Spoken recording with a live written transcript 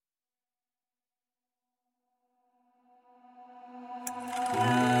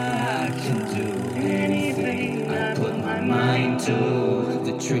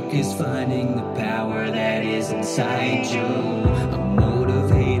trick is finding the power that is inside you. I'm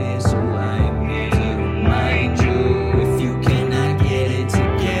motivated, so I'm here to remind you. If you cannot get it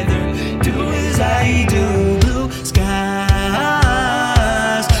together, do as I do. Blue skies,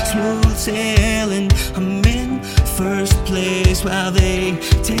 smooth sailing. I'm in first place while they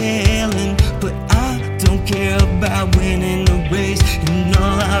tailing, but I don't care about winning the race. And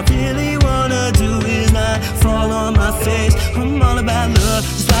all I really wanna do is not fall on my face. I'm all about love,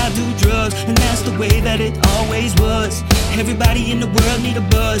 that's why I do drugs, and that's the way that it always was. Everybody in the world need a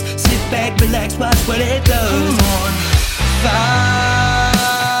buzz. Sit back, relax, watch what it does. I'm on fire,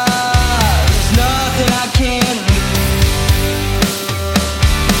 there's nothing I can't do.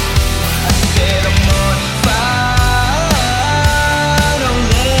 I said I'm on fire, don't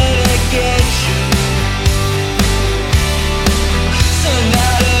let it get you. Send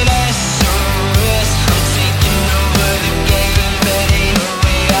out an SOS, I'm taking over the game. There ain't no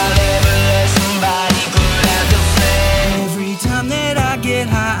way I'll ever let somebody put out the flame. Every time that I get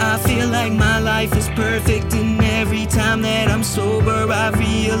high, I feel like my life is perfect. And every time that I'm sober, I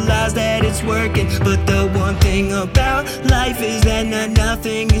realize that it's working. But the one thing about life is that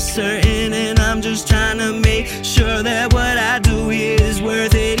nothing is certain. And I'm just trying to make sure that what I do is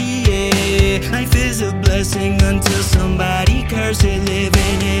worth it, yeah. Life is a blessing until somebody curse it.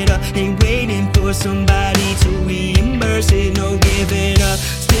 Living it up, ain't waiting for somebody to reimburse it. No giving up,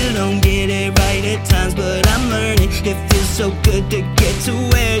 still don't get it right at times, but I'm learning. It feels so good to get to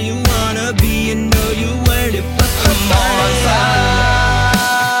where